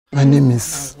My name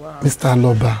is Mr.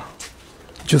 Loba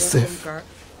Joseph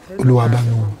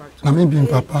Oluwabamiwo. I'm being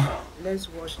Papa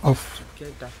of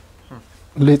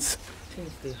late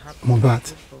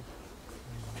Mohbad.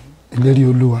 Lady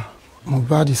Oluwa.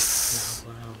 Mohbad is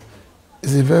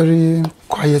a very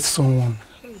quiet someone.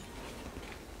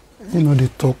 You know, they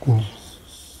talk.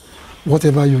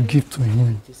 Whatever you give to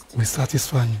him will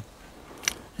satisfy him.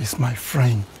 He's my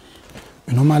friend.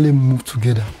 We normally move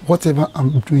together. Whatever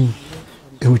I'm doing,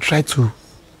 he will try to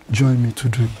join me to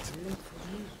do it.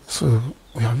 So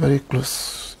we are very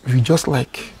close. We just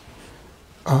like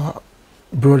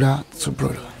brother to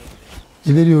brother.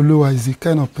 Lady Oluwa is the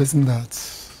kind of person that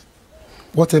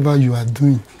whatever you are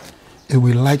doing, he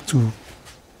will like to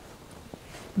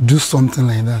do something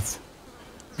like that.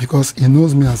 Because he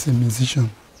knows me as a musician.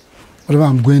 Whenever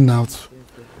I'm going out,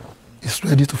 he's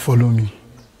ready to follow me.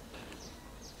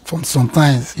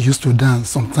 Sometimes he used to dance,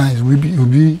 sometimes he'll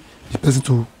be the person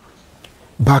to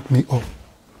back me up.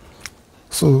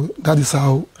 So that is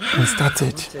how we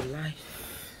started.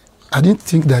 I didn't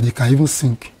think that he can even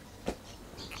sing.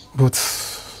 But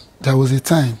there was a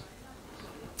time,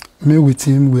 me with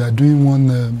him, we are doing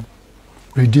one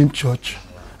Redeemed Church,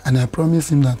 and I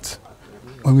promised him that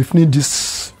when we finish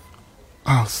this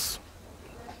house,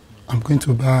 I'm going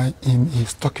to buy him a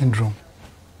talking drum.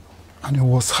 And he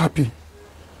was happy.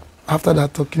 After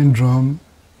that talking drum,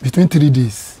 between 3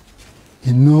 days,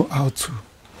 he knew how to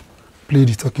play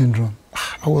the talking drum.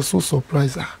 I was so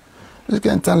surprised. What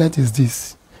kind of talent is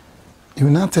this? He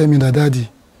will now tell me that, Daddy,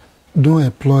 don't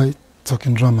employ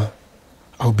talking drummer.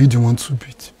 I'll be the one to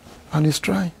beat. And he's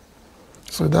trying.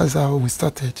 So that's how we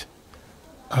started.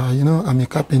 You know, I'm a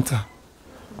carpenter.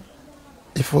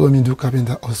 He followed me do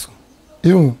carpenter also.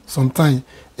 Even sometimes,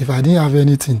 if I didn't have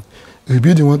anything, he'll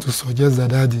be the one to suggest that,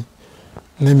 Daddy,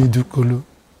 let me do kolo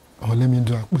or let me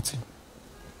do akuti,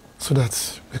 so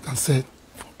that we can sell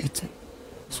for eating.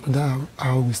 So that's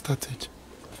how we started.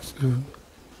 So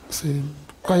it's a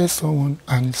quiet someone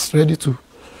and he's ready to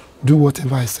do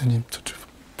whatever I send him to do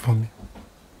for me.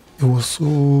 It was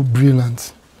so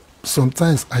brilliant.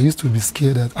 Sometimes I used to be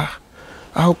scared that,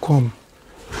 how come?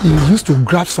 He used to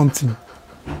grab something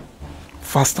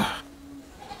faster.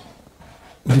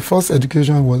 The first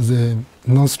education was the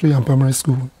nursery and primary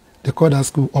school. They call that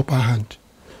school Upper Hand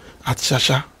at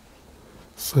Shasha.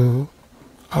 So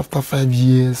after 5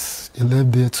 years, he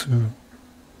left there to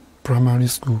primary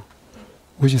school,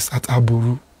 which is at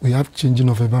Aboru. We have changing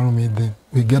of environment then.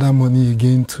 We gather money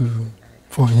again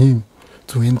for him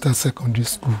to enter secondary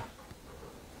school,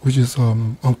 which is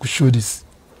Uncle Shodis.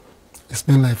 He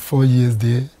spent like 4 years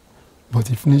there, but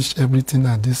he finished everything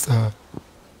at this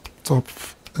top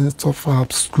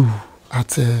school at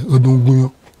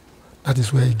Odonguyo. That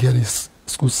is where he get his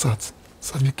school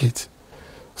certificate.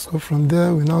 So from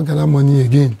there, we now gather money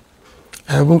again.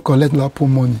 I even collect Lapo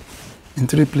money in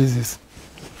 3 places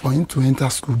for him to enter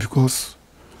school, because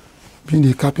being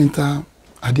a carpenter,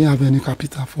 I didn't have any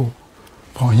capital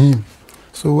for him.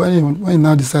 So when he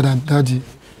now decided that Daddy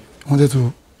wanted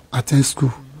to attend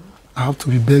school, I have to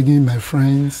be begging my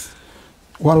friends.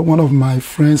 One of my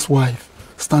friends' wife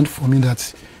stand for me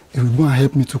that he will go and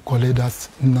help me to collect that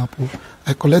Napo.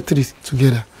 I collect 3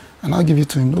 together and I'll give it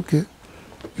to him. Okay,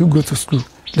 you go to school.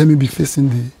 Let me be facing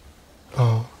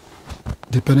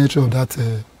the penalty of that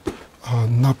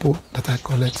Napo that I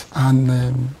collect. And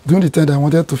during the time that I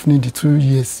wanted to finish the 2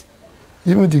 years,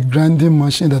 even the grinding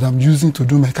machine that I'm using to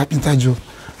do my carpenter job,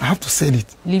 I have to sell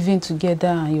it. Living together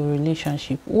and your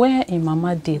relationship, where in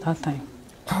Mama Day that time?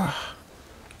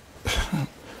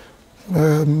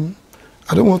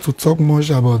 I don't want to talk much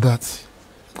about that,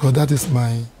 because that is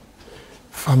my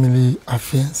family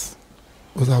affairs.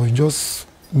 But I will just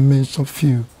mention a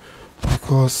few,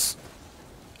 because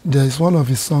there is one of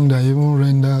his songs that even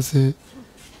renders say,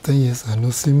 10 years I no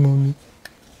see mommy.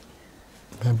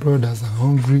 My brothers are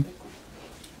hungry.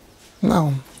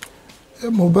 Now,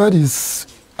 Mohbad is,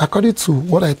 according to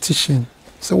what I teach him,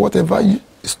 so whatever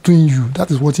is doing you, that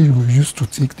is what he will use to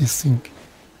take this thing.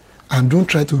 And don't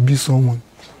try to be someone.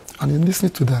 And then listen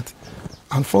to that.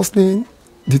 And first thing,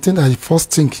 the thing that he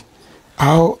first think,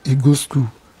 how he goes to school,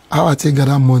 how I take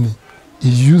gather money, he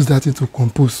use that to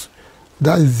compose.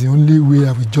 That is the only way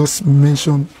I will just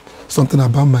mention something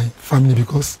about my family,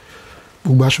 because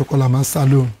Bugba Shokolaman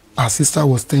Salon, our sister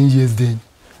was 10 years then.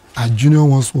 Our junior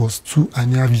ones was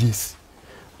 2.5 years.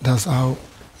 That's how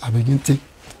I begin to take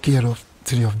care of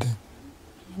 3 of them.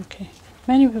 Okay.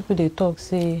 Many people they talk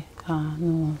say,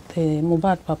 no, the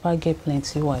Mohbad Papa get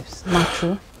plenty wives. Not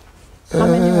true? How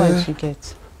many wives you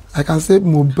get? I can say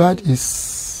Mohbad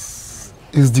is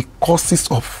the causes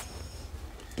of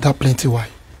that plenty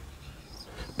wife.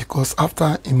 because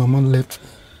after my mom left,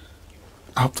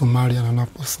 I have to marry another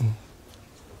person.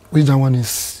 Which that one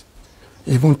is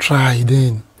even try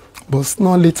then, but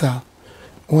not later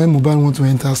when Mohbad want to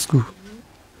enter school.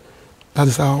 That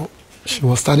is how she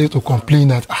was starting to complain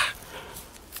that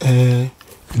you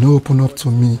know, open up to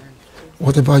me.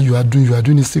 Whatever you are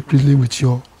doing it secretly with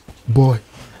your boy.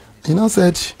 You know,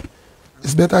 said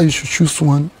it's better you should choose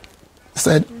one.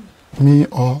 Said me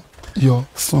or your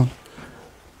son.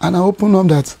 And I opened up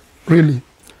that really,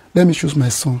 let me choose my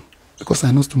son because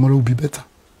I know tomorrow will be better.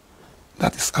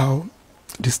 That is how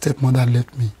the stepmother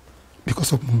left me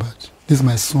because of Mohbad. This is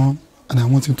my son, and I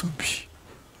want him to be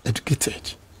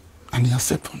educated, and he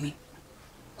accepted me.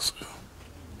 So,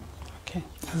 okay,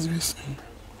 that's very simple.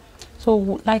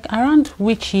 So, like around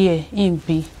which year him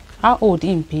be? How old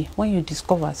him be when you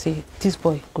discover say this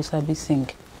boy could sabi sing?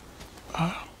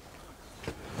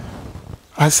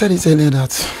 I said it earlier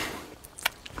that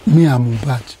me and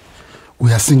Mohbad,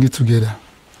 we are singing together.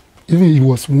 Even if it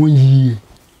was 1 year,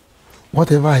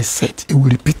 whatever I said, he will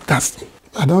repeat that.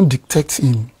 I don't dictate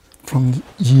him from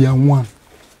year 1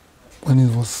 when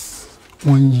he was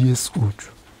 1 year old.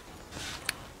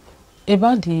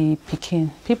 About the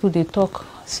pikin, people they talk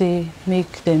say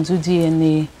make them do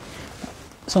DNA.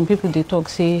 Some people they talk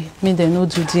say make them not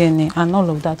do DNA and all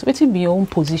of that. What will be your own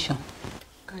position?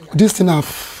 This thing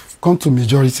have come to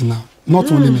majority now,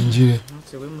 not only Nigeria.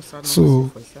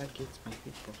 So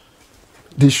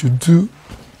they should do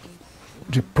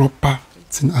the proper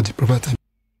thing at the proper time.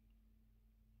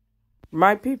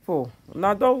 My people,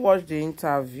 now don't watch the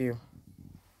interview.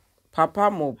 Papa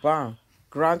Mohbad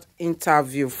grant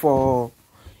interview for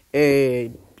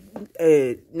Niger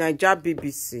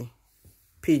BBC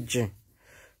Pidgin.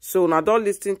 So now don't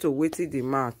listen to wetin the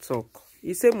man talk.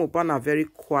 He say Mohbad na very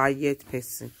quiet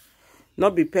person.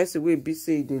 Not be person wey be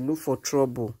say they look for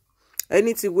trouble.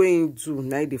 Anything wey him do,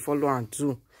 now they follow and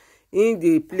do. In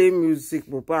they play music,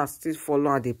 Mohbad still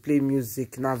follow and they play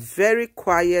music. Now very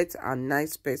quiet and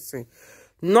nice person.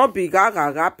 Not be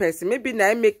gaga person. Maybe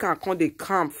now make am come dey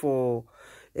camp for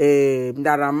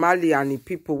Naira Marley and the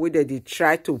people where they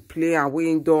try to play and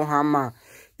we don't hammer.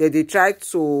 They try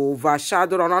to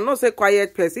overshadow. And I not say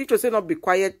quiet person. He just say not be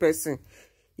quiet person.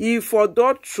 He for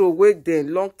don't throw away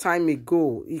them long time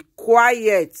ago. He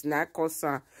quiet na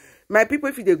concern. My people,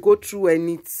 if they go through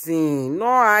anything, no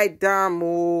hide them,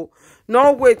 oh,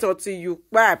 no wait until you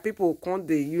buy people come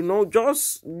there, you know,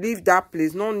 just leave that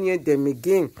place, not near them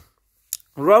again.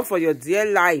 Run for your dear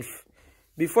life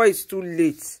before it's too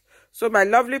late. So my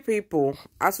lovely people,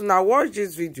 as soon as I watch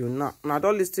this video now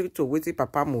don't listen to wetin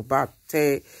Papa Mohbad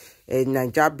tell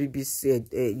Niger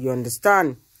BBC, you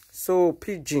understand? So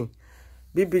Pidgin,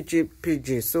 BBC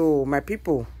Pidgin. So my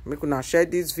people, make una share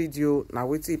this video. Now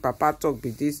wetin Papa talk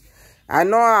be this. I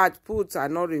know I put, I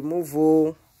know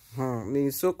remove. May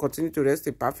so continue to rest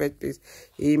in perfect peace.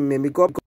 Amen. May God